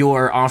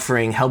your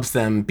offering helps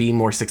them be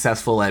more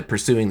successful at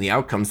pursuing the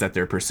outcomes that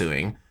they're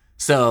pursuing.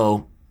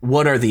 So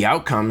what are the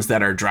outcomes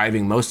that are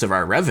driving most of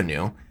our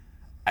revenue?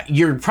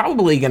 You're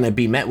probably going to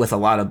be met with a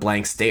lot of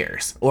blank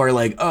stares, or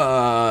like,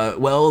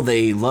 well,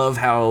 they love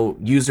how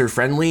user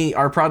friendly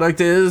our product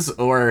is,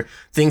 or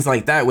things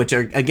like that, which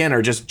are, again,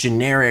 are just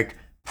generic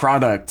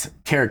product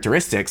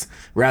characteristics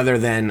rather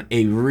than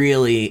a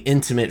really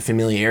intimate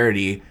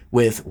familiarity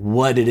with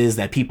what it is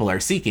that people are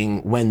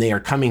seeking when they are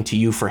coming to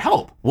you for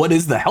help. What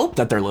is the help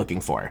that they're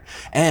looking for?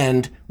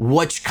 And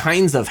which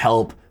kinds of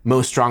help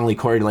most strongly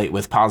correlate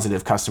with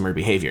positive customer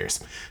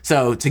behaviors.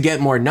 So to get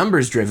more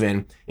numbers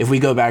driven, if we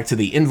go back to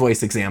the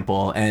invoice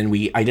example and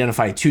we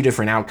identify two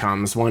different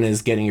outcomes, one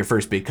is getting your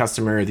first big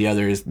customer, the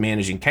other is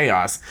managing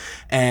chaos.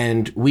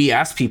 And we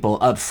ask people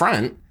up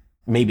front,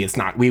 maybe it's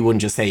not, we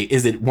wouldn't just say,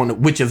 is it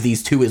one, which of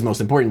these two is most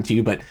important to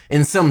you? But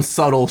in some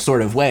subtle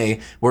sort of way,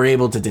 we're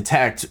able to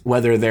detect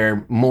whether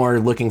they're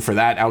more looking for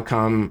that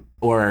outcome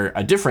or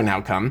a different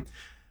outcome.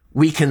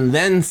 We can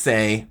then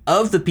say,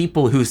 of the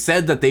people who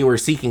said that they were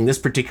seeking this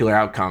particular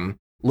outcome,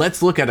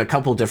 let's look at a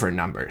couple different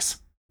numbers.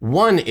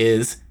 One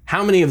is,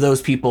 how many of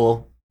those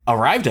people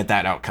arrived at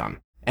that outcome?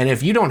 And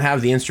if you don't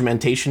have the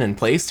instrumentation in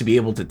place to be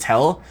able to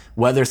tell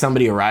whether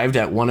somebody arrived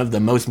at one of the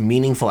most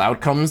meaningful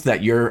outcomes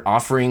that your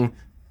offering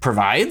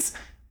provides,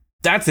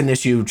 that's an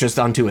issue just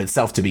unto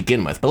itself to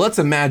begin with. But let's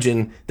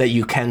imagine that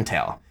you can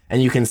tell,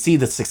 and you can see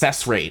the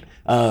success rate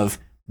of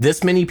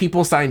this many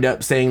people signed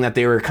up saying that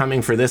they were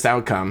coming for this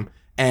outcome,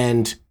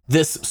 and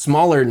this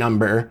smaller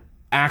number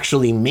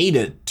actually made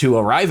it to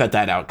arrive at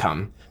that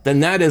outcome.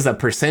 Then that is a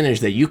percentage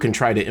that you can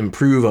try to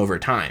improve over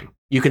time.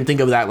 You can think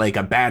of that like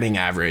a batting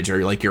average,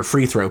 or like your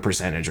free throw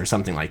percentage, or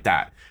something like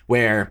that,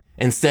 where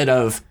instead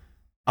of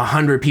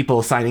 100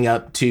 people signing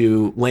up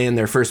to land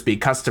their first big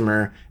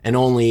customer and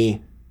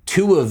only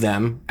 2 of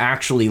them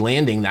actually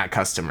landing that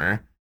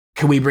customer,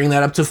 could we bring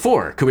that up to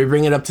 4? Could we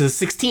bring it up to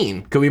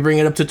 16? Could we bring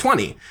it up to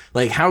 20?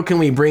 Like, how can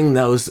we bring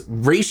those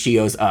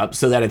ratios up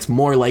so that it's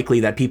more likely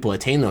that people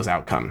attain those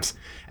outcomes?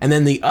 And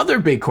then the other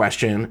big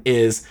question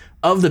is,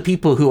 of the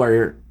people who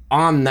are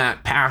on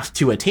that path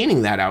to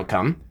attaining that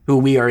outcome, who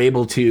we are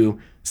able to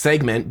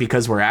segment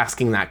because we're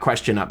asking that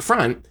question up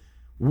front,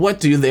 what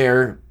do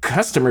their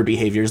customer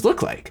behaviors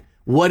look like?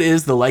 What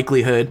is the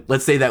likelihood?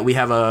 Let's say that we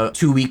have a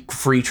 2-week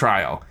free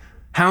trial.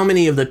 How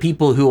many of the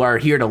people who are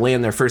here to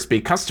land their first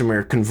big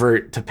customer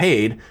convert to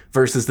paid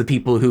versus the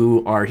people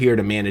who are here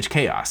to manage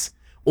chaos?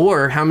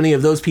 Or how many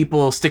of those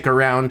people stick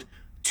around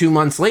 2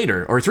 months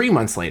later or 3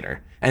 months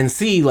later and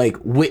see, like,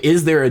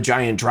 is there a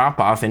giant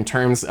drop off in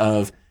terms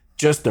of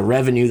just the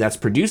revenue that's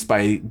produced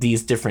by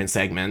these different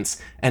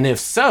segments? And if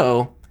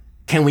so,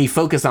 can we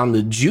focus on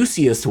the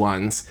juiciest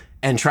ones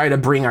and try to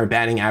bring our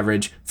batting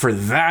average for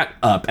that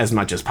up as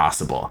much as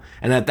possible?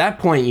 And at that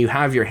point, you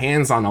have your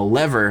hands on a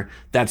lever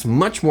that's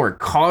much more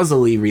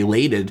causally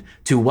related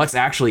to what's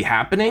actually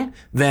happening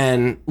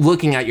than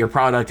looking at your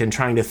product and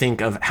trying to think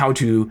of how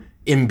to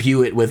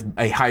imbue it with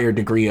a higher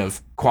degree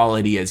of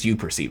quality as you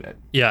perceive it.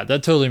 Yeah,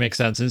 that totally makes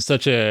sense. It's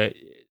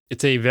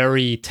a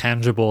very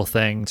tangible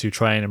thing to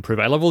try and improve.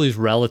 I love all these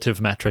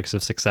relative metrics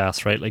of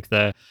success, right? Like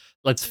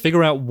let's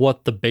figure out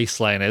what the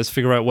baseline is,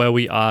 figure out where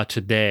we are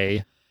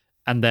today,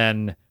 and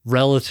then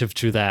relative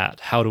to that,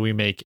 how do we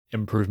make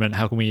improvement?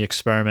 How can we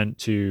experiment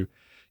to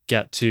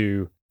get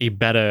to a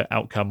better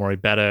outcome or a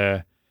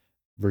better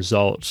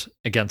result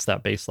against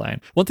that baseline?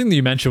 One thing that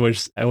you mentioned,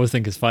 which I always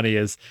think is funny,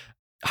 is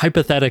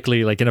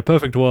hypothetically, like in a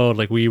perfect world,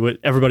 like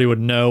everybody would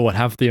know and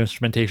have the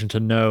instrumentation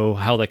to know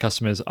how their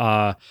customers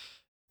are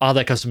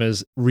their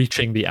customers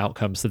reaching the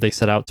outcomes that they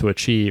set out to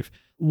achieve.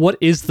 What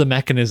is the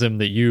mechanism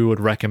that you would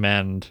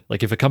recommend?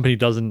 Like, if a company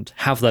doesn't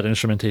have that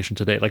instrumentation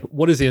today, like,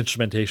 what is the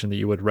instrumentation that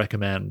you would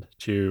recommend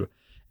to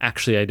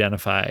actually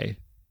identify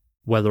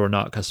whether or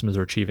not customers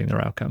are achieving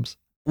their outcomes?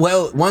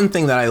 Well, one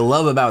thing that I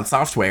love about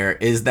software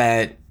is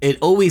that it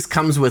always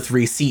comes with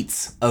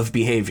receipts of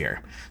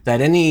behavior.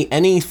 That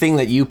anything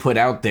that you put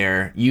out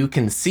there, you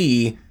can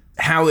see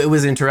how it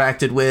was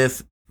interacted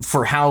with,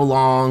 for how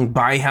long,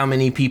 by how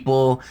many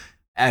people.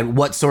 at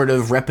what sort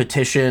of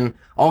repetition,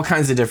 all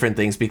kinds of different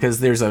things, because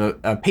there's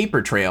a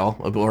paper trail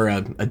or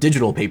a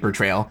digital paper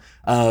trail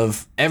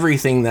of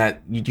everything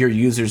that your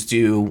users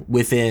do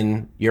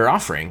within your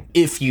offering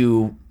if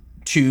you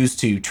choose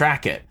to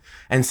track it.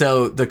 And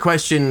so the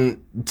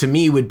question to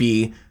me would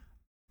be,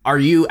 are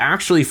you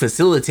actually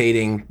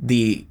facilitating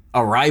the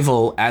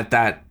arrival at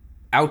that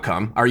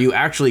outcome? Are you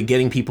actually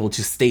getting people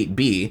to state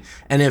B?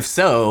 And if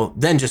so,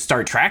 then just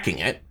start tracking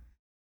it.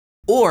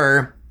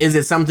 Or is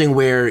it something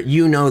where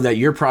you know that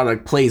your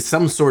product plays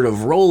some sort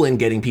of role in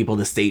getting people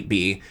to state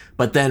B,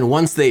 but then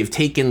once they've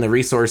taken the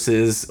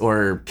resources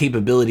or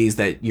capabilities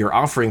that your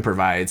offering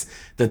provides,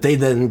 that they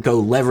then go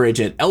leverage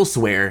it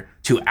elsewhere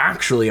to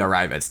actually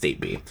arrive at state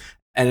B?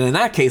 And in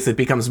that case, it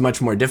becomes much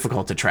more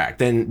difficult to track.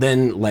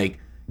 Then like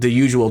the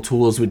usual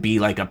tools would be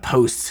like a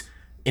post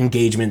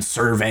engagement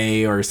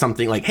survey or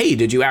something like, hey,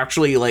 did you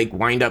actually like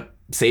wind up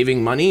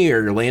saving money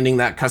or landing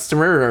that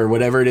customer or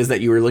whatever it is that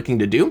you were looking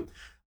to do?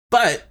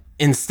 But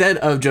instead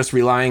of just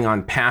relying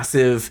on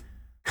passive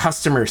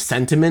customer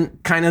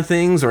sentiment kind of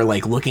things, or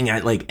like looking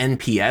at like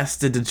NPS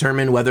to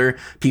determine whether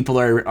people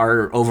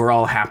are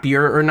overall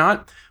happier or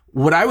not,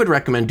 what I would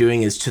recommend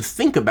doing is to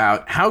think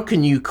about how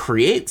can you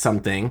create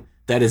something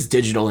that is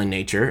digital in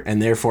nature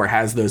and therefore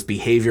has those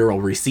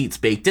behavioral receipts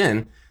baked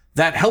in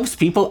that helps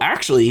people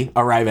actually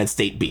arrive at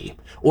state B.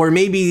 Or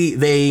maybe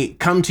they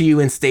come to you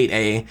in state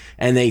A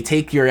and they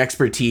take your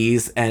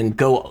expertise and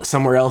go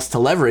somewhere else to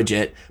leverage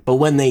it. But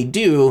when they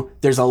do,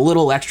 there's a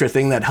little extra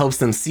thing that helps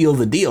them seal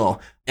the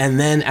deal. And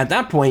then at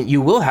that point, you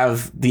will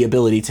have the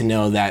ability to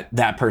know that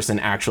that person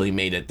actually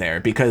made it there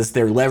because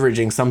they're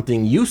leveraging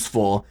something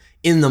useful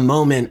in the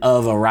moment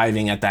of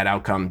arriving at that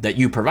outcome that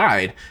you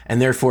provide.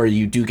 And therefore,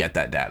 you do get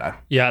that data.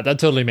 Yeah, that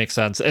totally makes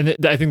sense. And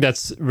I think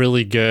that's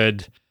really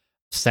good,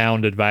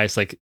 sound advice.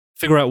 Like,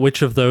 figure out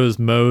which of those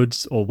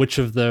modes or which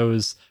of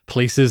those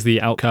places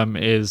the outcome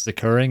is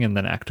occurring, and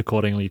then act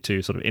accordingly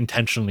to sort of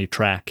intentionally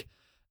track,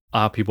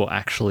 are people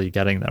actually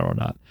getting there or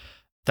not?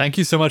 Thank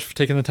you so much for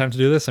taking the time to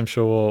do this. I'm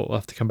sure we'll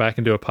have to come back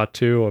and do a part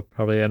 2, or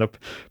probably end up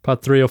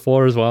part 3 or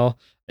 4 as well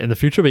in the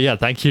future. But yeah,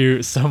 thank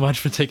you so much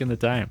for taking the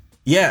time.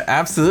 Yeah,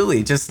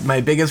 absolutely. Just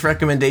my biggest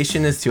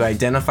recommendation is to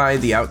identify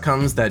the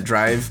outcomes that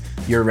drive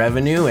your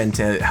revenue and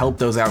to help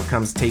those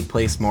outcomes take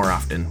place more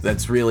often.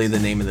 That's really the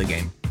name of the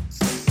game.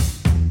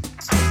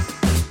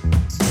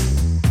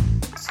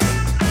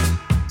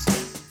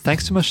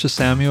 Thanks so much to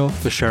Samuel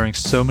for sharing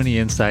so many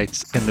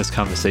insights in this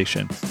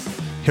conversation.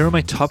 Here are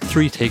my top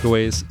 3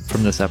 takeaways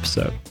from this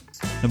episode.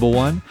 Number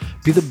 1,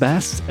 be the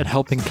best at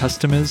helping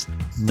customers,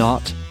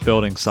 not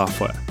building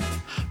software.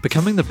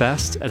 Becoming the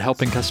best at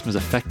helping customers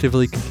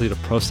effectively complete a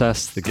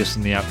process that gives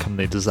them the outcome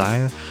they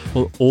desire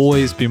will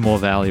always be more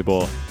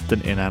valuable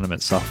than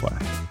inanimate software.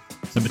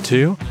 Number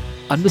 2,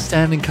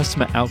 understanding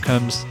customer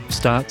outcomes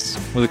starts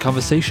with a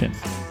conversation.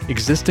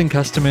 Existing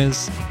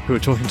customers who are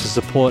talking to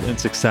support and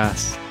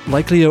success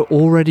likely are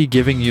already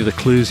giving you the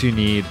clues you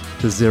need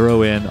to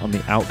zero in on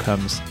the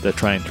outcomes they're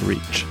trying to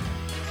reach.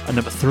 And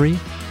number 3,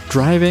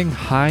 driving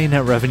high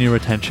net revenue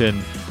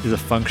retention is a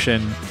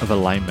function of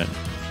alignment.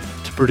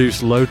 To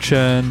produce low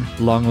churn,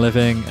 long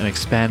living, and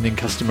expanding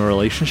customer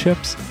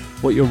relationships,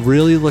 what you're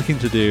really looking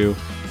to do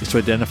is to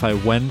identify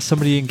when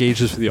somebody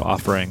engages with your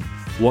offering,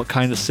 what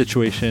kind of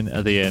situation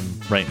are they in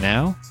right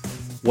now,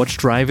 what's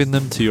driving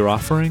them to your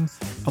offering,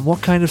 and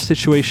what kind of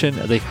situation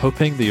are they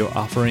hoping that your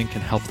offering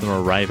can help them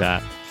arrive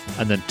at,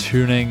 and then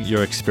tuning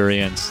your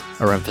experience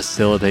around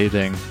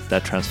facilitating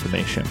that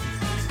transformation.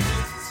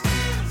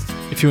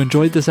 If you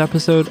enjoyed this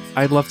episode,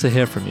 I'd love to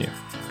hear from you.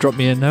 Drop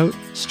me a note,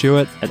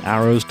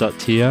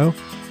 stuart@arrows.to,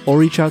 or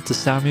reach out to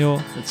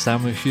Samuel at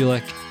Samuel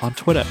Hulick on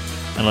Twitter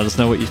and let us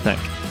know what you think.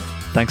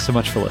 Thanks so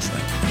much for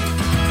listening.